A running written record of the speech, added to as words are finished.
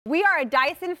We are a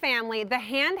Dyson family. The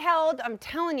handheld, I'm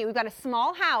telling you, we've got a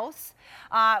small house.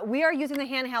 We are using the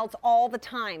handhelds all the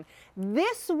time.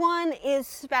 This one is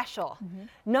special.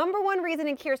 Number one reason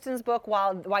in Kirsten's book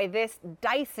why this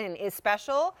Dyson is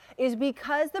special is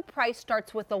because the price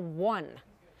starts with a 1.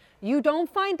 You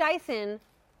don't find Dyson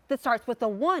that starts with a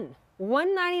 1.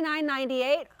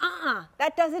 $199.98?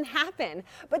 That doesn't happen.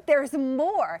 But there's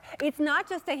more. It's not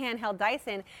just a handheld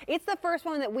Dyson. It's the first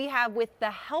one that we have with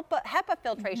the HEPA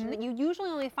filtration that you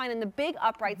usually only find in the big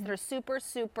uprights that are super,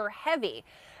 super heavy.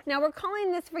 Now we're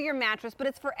calling this for your mattress, but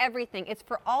it's for everything. It's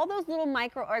for all those little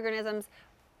microorganisms.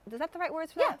 Is that the right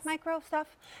words for that? Micro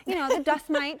stuff? You know, the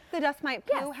dust mite poo. Yes.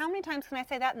 How many times can I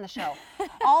say that in the show?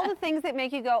 All the things that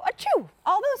make you go, achoo,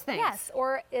 all those things. Yes,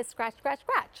 or is scratch, scratch,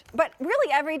 scratch. But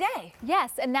really every day.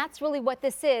 Yes, and that's really what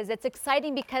this is. It's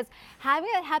exciting because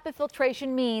having a HEPA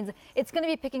filtration means it's going to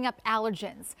be picking up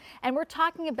allergens. And we're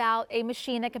talking about a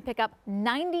machine that can pick up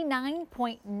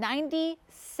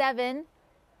 99.97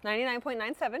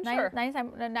 99.97, sure.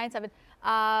 97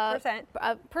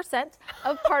 percent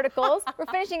of particles. We're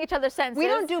finishing each other's sentences. We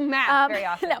don't do math very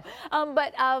often. No,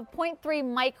 but 0.3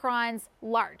 microns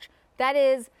large. That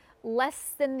is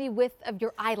less than the width of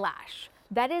your eyelash.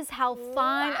 That is how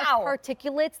fine of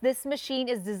particulates this machine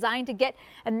is designed to get.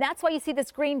 And that's why you see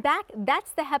this green back.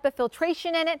 That's the HEPA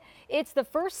filtration in it. It's the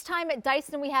first time at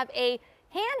Dyson we have a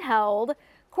handheld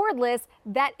cordless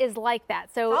that is like that.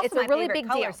 So it's a really big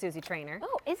color, deal. Susie Trainer.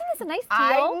 Oh, isn't this a nice teal?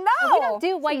 I know. We don't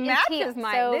do white and teal.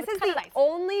 So this is the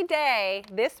only day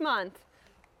this month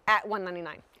at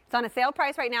 $199. It's on a sale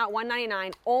price right now at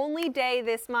 $199, only day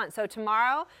this month. So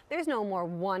tomorrow, there's no more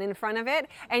 1 in front of it,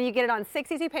 and you get it on 6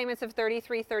 easy payments of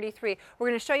 $33.33. We're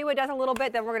going to show you what it does a little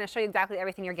bit, then we're going to show you exactly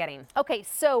everything you're getting. Okay,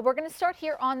 so we're going to start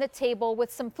here on the table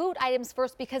with some food items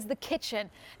first, because the kitchen,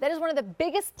 that is one of the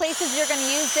biggest places you're going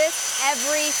to use this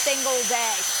every single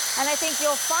day. And I think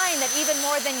you'll find that even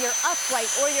more than your upright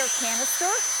or your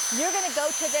canister, you're going to go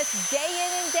to this day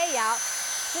in and day out,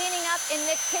 cleaning up in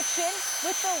the kitchen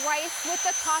with the rice, with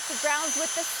the coffee grounds, with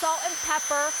the salt and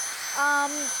pepper,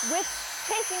 with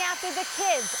chasing after the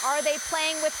kids. Are they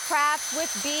playing with crafts, with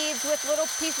beads, with little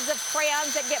pieces of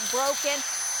crayons that get broken?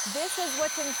 This is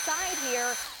what's inside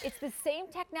here. It's the same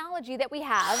technology that we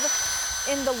have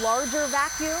in the larger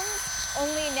vacuums.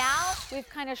 Only now we've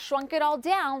kind of shrunk it all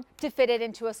down to fit it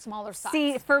into a smaller size.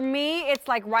 See, for me, it's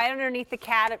like right underneath the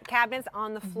cabinets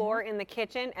on the floor in the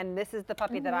kitchen, and this is the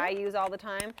puppy that I use all the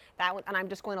time. That one, and I'm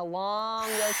just going along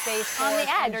those space on the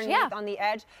edge, underneath, on the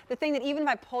edge. The thing that even if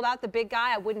I pulled out the big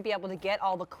guy, I wouldn't be able to get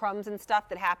all the crumbs and stuff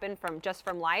that happen from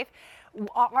life.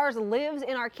 Ours lives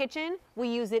in our kitchen. We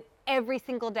use it every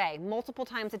single day, multiple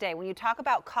times a day. When you talk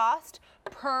about cost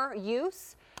per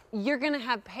use, you're going to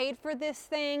have paid for this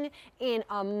thing in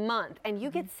a month, and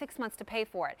you get 6 months to pay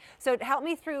for it. So help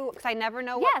me through, because I never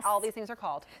know what all these things are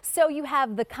called. So you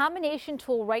have the combination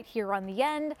tool right here on the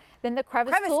end, then the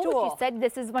crevice tool, which you said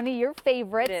this is one of your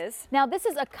favorites. It is. Now this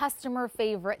is a customer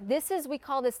favorite. This is, we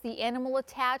call this the animal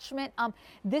attachment.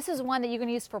 This is one that you're going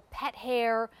to use for pet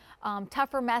hair,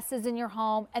 tougher messes in your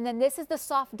home, and then this is the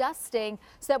soft dusting,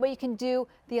 so that way you can do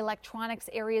the electronics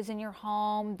areas in your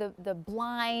home, the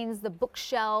blinds, the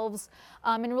bookshelves,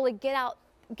 and really get out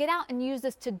and use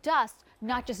this to dust,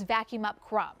 not just vacuum up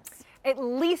crumbs. At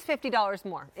least $50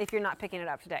 more if you're not picking it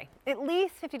up today. At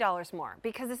least $50 more,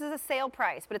 because this is a sale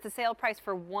price, but it's a sale price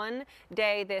for 1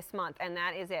 day this month, and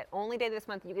that is it. Only day this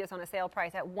month you get this on a sale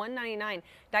price at $199.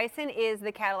 Dyson is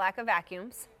the Cadillac of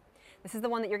vacuums. This is the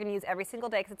one that you're going to use every single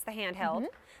day because it's the handheld.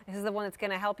 This is the one that's going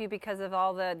to help you because of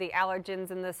all the allergens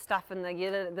and the stuff and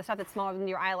the stuff that's smaller than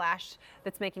your eyelash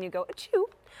that's making you go achoo.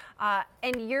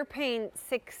 And you're paying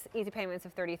 6 easy payments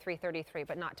of $33.33,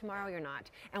 but not tomorrow. You're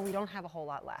not, and we don't have a whole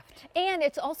lot left. And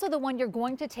it's also the one you're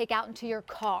going to take out into your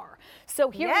car. So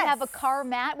here we have a car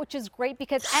mat, which is great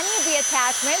because any of the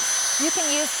attachments you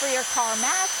can use for your car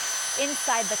mat.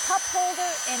 Inside the cup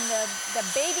holder, in the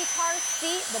baby car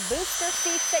seat, the booster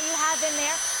seats that you have in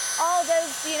there, all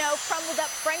those, crumbled up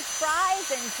French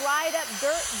fries and dried up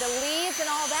dirt, the leaves and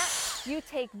all that. You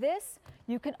take this,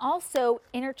 you can also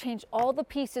interchange all the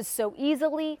pieces so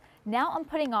easily. Now I'm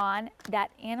putting on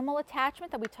that animal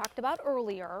attachment that we talked about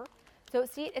earlier. So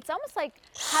see, it's almost like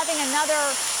having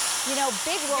another,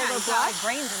 big roller brush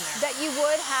that you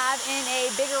would have in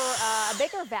a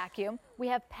bigger vacuum. We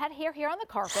have pet hair here on the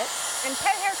carpet. And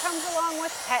pet hair comes along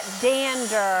with pet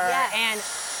dander and,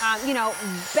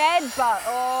 bed bugs.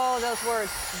 Oh, those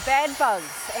words. Bed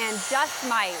bugs and dust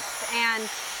mites and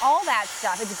all that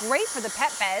stuff. It's great for the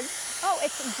pet beds. Oh,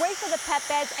 it's great for the pet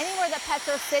beds, anywhere that pets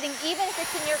are sitting, even if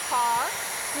it's in your car.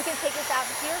 You can take this out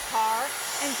into your car,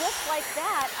 and just like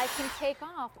that, I can take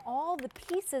off all the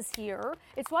pieces here.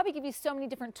 It's why we give you so many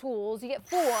different tools. You get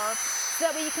 4, so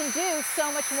that way you can do so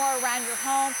much more around your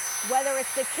home, whether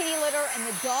it's the kitty litter and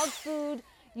the dog food.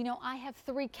 You know, I have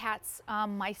 3 cats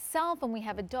myself, and we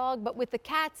have a dog, but with the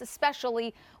cats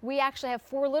especially, we actually have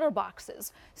 4 litter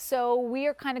boxes. So we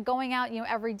are kind of going out, you know,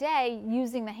 every day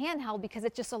using the handheld because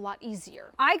it's just a lot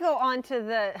easier. I go onto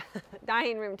the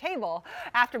dining room table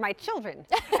after my children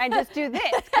and just do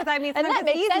this, because I mean, sometimes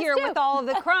it's easier with all of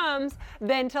the crumbs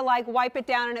than to like wipe it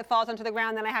down and it falls onto the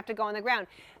ground, then I have to go on the ground.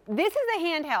 This is a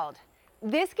handheld.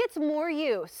 This gets more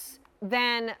use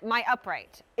than my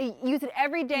upright. I use it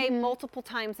every day, multiple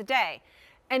times a day.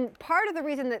 And part of the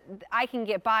reason that I can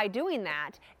get by doing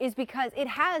that is because it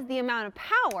has the amount of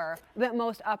power that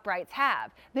most uprights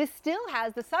have. This still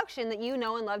has the suction that you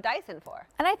know and love Dyson for.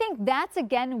 And I think that's,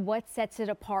 again, what sets it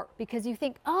apart, because you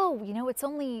think, oh, you know, it's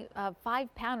only a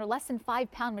 5-pound or less than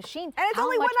 5-pound machine. And it's How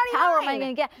only much $1.99. power am I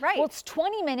going to get? Right. Well, it's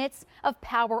 20 minutes of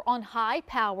power on high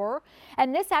power.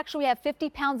 And this actually, we have 50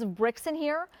 pounds of bricks in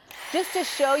here, just to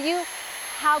show you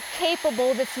how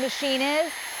capable this machine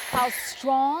is, how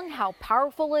strong, how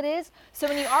powerful it is. So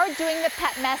when you are doing the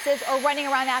pet messes or running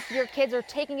around after your kids or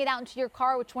taking it out into your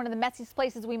car, which is one of the messiest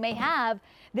places we may have,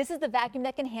 this is the vacuum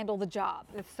that can handle the job.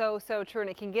 It's so, so true, and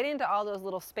it can get into all those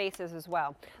little spaces as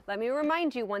well. Let me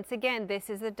remind you once again, this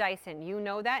is the Dyson. You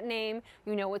know that name.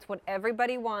 You know it's what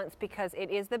everybody wants because it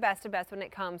is the best of best when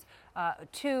it comes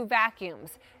to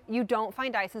vacuums. You don't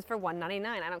find Dysons for $1.99.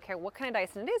 I don't care what kind of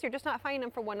Dyson it is, you're just not finding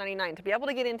them for $1.99. To be able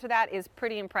to get into that is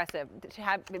pretty impressive. To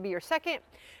have it be your second,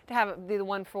 to have it be the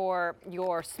one for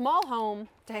your small home,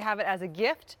 to have it as a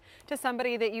gift to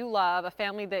somebody that you love, a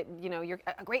family that, you know, you're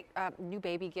a great new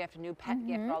baby gift, a new pet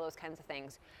gift, all those kinds of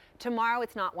things. Tomorrow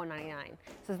it's not $1.99.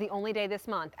 This is the only day this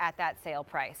month at that sale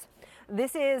price.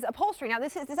 This is upholstery. Now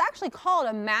this is actually called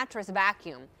a mattress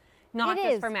vacuum. Not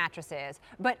just for mattresses,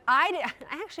 but I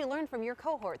actually learned from your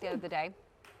cohort the other day,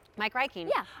 Mike Reiking.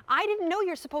 Yeah. I didn't know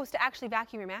you're supposed to actually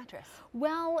vacuum your mattress.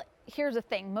 Well, here's the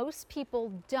thing. Most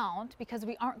people don't because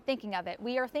we aren't thinking of it.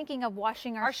 We are thinking of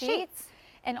washing our sheets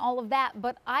and all of that,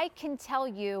 but I can tell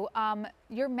you,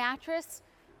 your mattress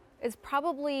is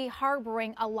probably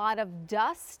harboring a lot of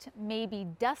dust, maybe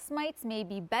dust mites,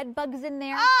 maybe bed bugs in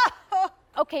there. Oh!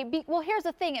 Okay, well, here's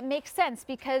the thing. It makes sense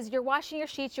because you're washing your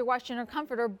sheets, you're washing your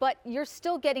comforter, but you're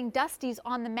still getting dusties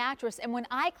on the mattress. And when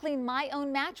I cleaned my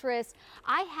own mattress,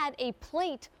 I had a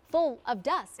plate full of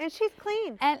dust. And she's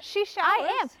clean. And she showers.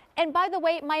 I am. And by the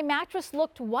way, my mattress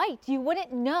looked white. You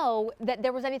wouldn't know that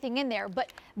there was anything in there,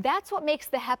 but that's what makes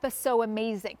the HEPA so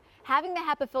amazing. Having the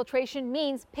HEPA filtration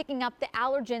means picking up the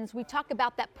allergens. We talk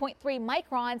about that 0.3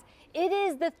 microns. It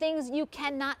is the things you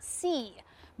cannot see,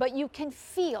 but you can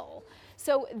feel.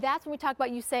 So that's when we talk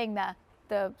about you saying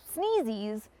the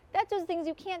sneezies, that's those things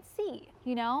you can't see,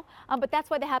 you know? But that's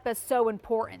why the HEPA is so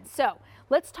important. So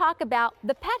let's talk about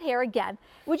the pet hair again.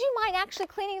 Would you mind actually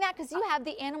cleaning that? Because you have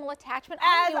the animal attachment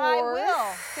on yours. I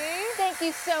will. See? Thank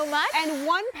you so much. And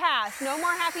one pass. No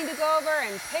more having to go over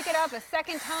and pick it up a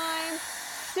second time.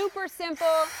 Super simple.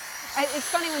 It's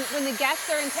funny when the guests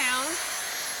are in town,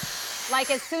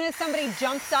 like as soon as somebody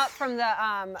jumps up from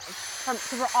the,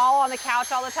 because we're all on the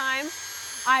couch all the time,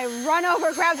 I run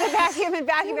over, grab the vacuum, and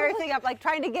vacuum everything up, like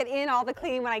trying to get in all the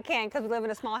clean when I can, because we live in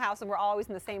a small house and we're always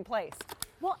in the same place.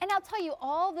 Well, and I'll tell you,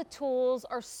 all the tools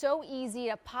are so easy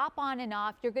to pop on and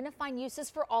off. You're going to find uses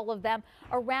for all of them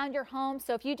around your home.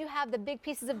 So if you do have the big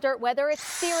pieces of dirt, whether it's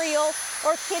cereal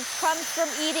or kids' crumbs from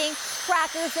eating,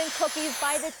 crackers and cookies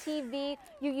by the TV,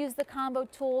 you use the combo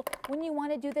tool. When you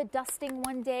want to do the dusting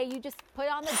one day, you just put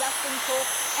on the dusting tool,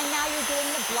 and now you're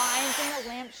doing the blinds and the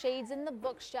lampshades and the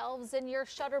bookshelves and your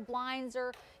shutter blinds,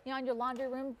 or on your laundry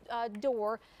room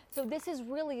door. So this is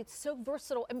really, it's so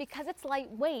versatile, and because it's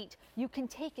lightweight, you can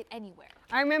take it anywhere.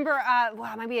 I remember,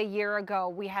 well, maybe a year ago,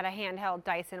 we had a handheld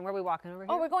Dyson. Where are we walking over here?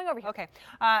 Oh, we're going over here. Okay,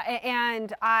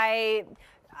 and I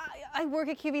work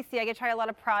at QVC. I get to try a lot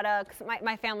of products.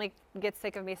 My family gets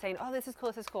sick of me saying, "Oh, this is cool,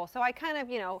 this is cool." So I kind of,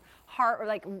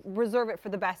 reserve it for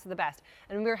the best of the best.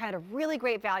 And we had a really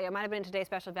great value. It might have been today's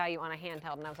special value on a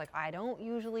handheld. And I was like, I don't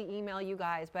usually email you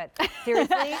guys, but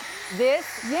seriously, this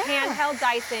handheld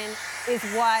Dyson is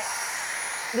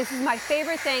this is my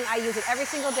favorite thing. I use it every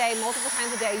single day, multiple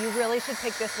times a day. You really should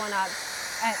pick this one up.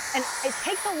 And it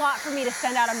takes a lot for me to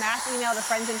send out a mass email to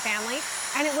friends and family.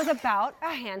 And it was about a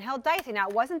handheld Dyson. Now,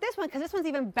 it wasn't this one, because this one's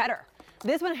even better.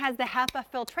 This one has the HEPA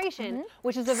filtration,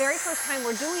 which is the very first time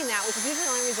we're doing that, which is usually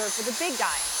only reserved for the big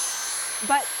guys.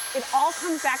 But it all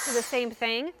comes back to the same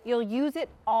thing. You'll use it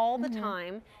all the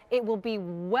time, It will be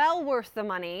well worth the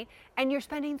money, and you're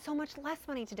spending so much less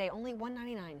money today, only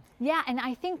 $1.99. Yeah, and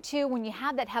I think too, when you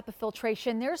have that HEPA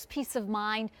filtration, there's peace of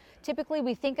mind. Typically,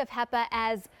 we think of HEPA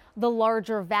as the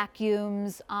larger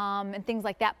vacuums and things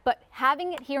like that, but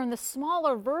having it here in the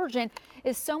smaller version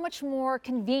is so much more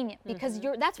convenient because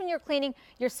that's when you're cleaning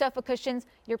your sofa cushions,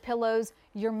 your pillows,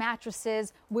 your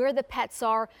mattresses, where the pets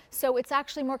are. So it's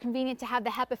actually more convenient to have the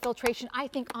HEPA filtration, I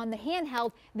think, on the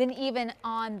handheld than even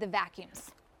on the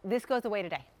vacuums. This goes away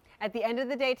today. At the end of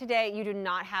the day today, you do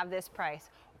not have this price.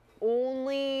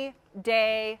 Only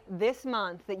day this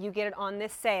month that you get it on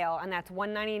this sale, and that's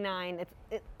 $1.99.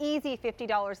 It's easy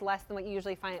 $50 less than what you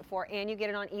usually find it for, and you get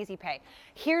it on Easy Pay.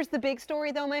 Here's the big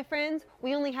story though, my friends.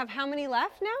 We only have how many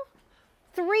left now?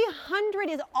 300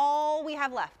 is all we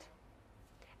have left.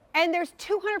 And there's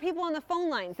 200 people on the phone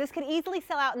lines. This could easily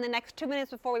sell out in the next 2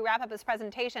 minutes before we wrap up this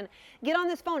presentation. Get on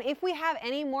this phone. If we have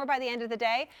any more by the end of the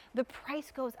day, the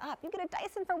price goes up. You get a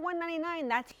Dyson for $1.99.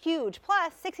 That's huge.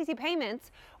 Plus 6 easy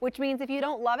payments, which means if you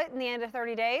don't love it in the end of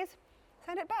 30 days,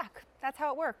 send it back. That's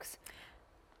how it works.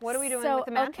 What are we doing with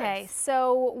the mattress? Okay,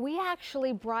 so we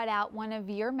actually brought out one of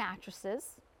your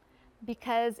mattresses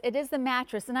because it is the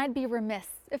mattress, and I'd be remiss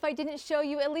if I didn't show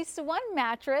you at least one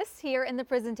mattress here in the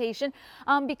presentation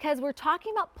because we're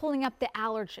talking about pulling up the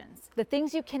allergens, the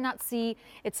things you cannot see.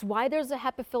 It's why there's a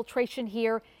HEPA filtration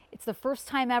here. It's the first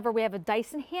time ever we have a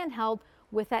Dyson handheld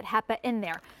with that HEPA in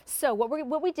there. So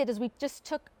what we did is we just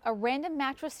took a random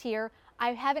mattress here.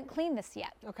 I haven't cleaned this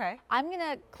yet. Okay. I'm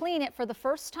gonna clean it for the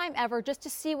first time ever just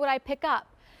to see what I pick up.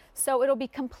 So it'll be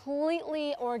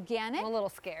completely organic. I'm a little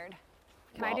scared.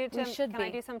 Can Well, I do some? should Can I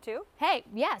be. do some too? Hey,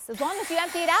 yes, as long as you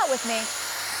empty it out with me.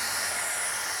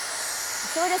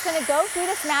 So we're just gonna go through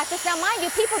this mattress. Now, mind you,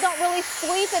 people don't really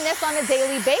sleep in this on a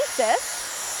daily basis,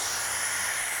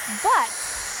 but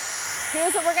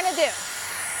here's what we're gonna do.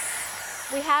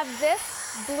 We have this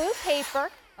blue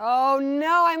paper. Oh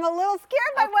no, I'm a little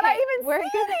scared by what I even see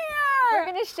here. We're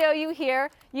gonna show you here.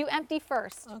 You empty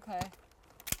first. Okay.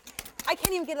 I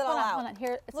can't even get it all out. Hold on,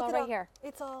 here, it's Look all it right up. here.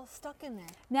 It's all stuck in there.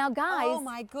 Now, guys, Oh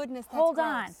my goodness, that's hold gross.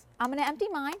 on. I'm gonna empty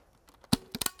mine.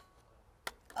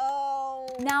 Oh.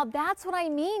 Now that's what I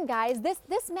mean, guys.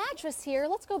 This mattress here,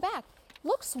 let's go back,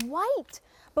 looks white,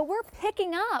 but we're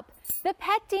picking up the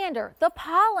pet dander, the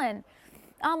pollen,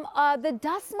 the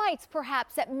dust mites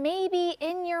perhaps that may be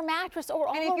in your mattress or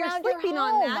all And if around you're sleeping your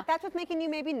home. on that, that's what's making you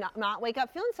maybe not wake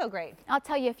up feeling so great. I'll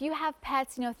tell you, if you have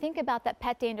pets, think about that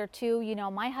pet dander too.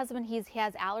 My husband, he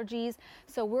has allergies,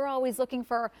 so we're always looking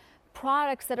for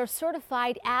products that are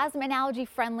certified asthma and allergy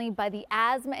friendly by the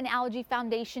Asthma and Allergy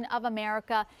Foundation of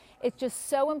America. It's just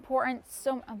so important.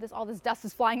 All this dust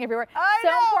is flying everywhere. I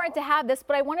know. Important to have this,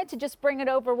 but I wanted to just bring it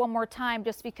over one more time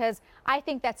just because I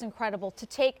think that's incredible to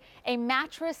take a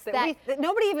mattress that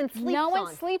nobody even sleeps on. no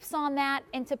one sleeps on that,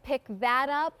 and to pick that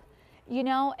up,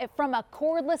 from a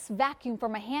cordless vacuum,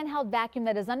 from a handheld vacuum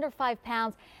that is under 5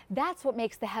 pounds, that's what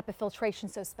makes the HEPA filtration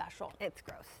so special. It's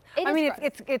gross. It I is mean,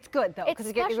 gross. it's good though It's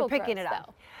because you're special picking gross,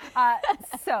 it up.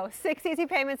 So 6 easy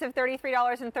payments of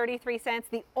 $33.33.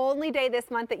 The only day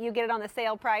this month that you get it on the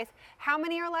sale price. How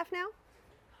many are left now?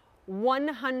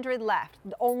 100 left.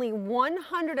 Only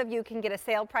 100 of you can get a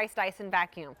sale price Dyson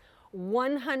vacuum.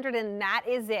 100, and that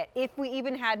is it. If we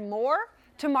even had more,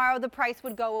 tomorrow the price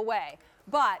would go away.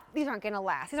 But these aren't going to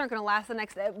last. These aren't going to last the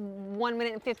next 1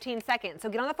 minute and 15 seconds. So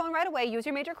get on the phone right away. Use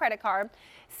your major credit card.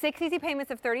 6 easy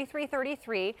payments of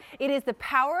 $33.33. It is the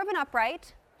power of an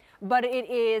upright, but it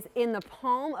is in the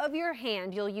palm of your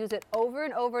hand. You'll use it over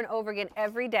and over and over again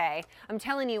every day. I'm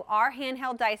telling you, our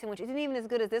handheld Dyson, which isn't even as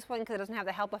good as this one because it doesn't have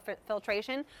the HEPA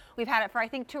filtration, we've had it for I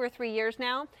think 2 or 3 years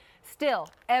now. Still,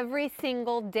 every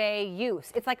single day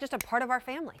use. It's like just a part of our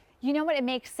family. You know what? It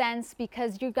makes sense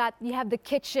because you have the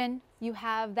kitchen.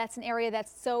 That's an area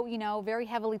that's so, very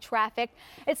heavily trafficked.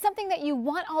 It's something that you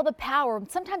want all the power.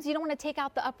 Sometimes you don't want to take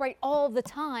out the upright all the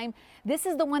time. This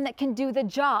is the one that can do the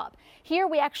job. Here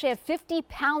we actually have 50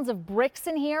 pounds of bricks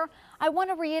in here. I want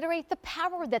to reiterate the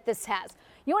power that this has.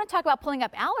 You want to talk about pulling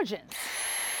up allergens.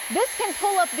 This can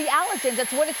pull up the allergens.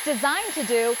 That's what it's designed to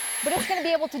do, but it's going to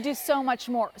be able to do so much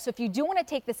more. So if you do want to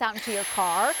take this out into your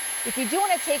car, if you do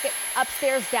want to take it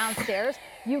upstairs, downstairs,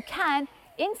 you can.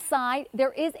 Inside,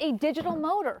 there is a digital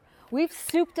motor. We've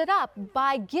souped it up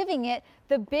by giving it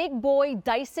the big boy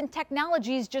Dyson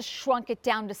Technologies, just shrunk it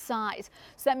down to size.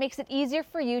 So that makes it easier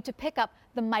for you to pick up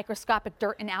the microscopic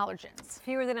dirt and allergens.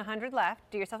 Fewer than 100 left.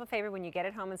 Do yourself a favor when you get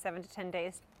it home in 7 to 10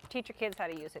 days. Teach your kids how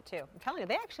to use it too. I'm telling you,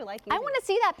 they actually like using it. I want to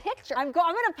see that picture. I'm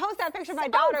going to post that picture of my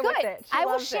daughter with it. She I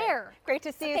will loves share. It. Great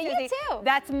to see you, Okay, Susie. you too.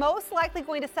 That's most likely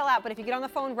going to sell out, but if you get on the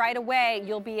phone right away,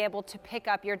 you'll be able to pick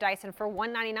up your Dyson for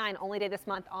 $199 only day this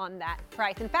month on that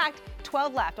price. In fact,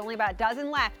 12 left, only about a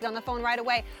dozen left. Get on the phone right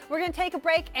away. We're going to take a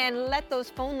break and let those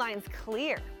phone lines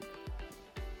clear.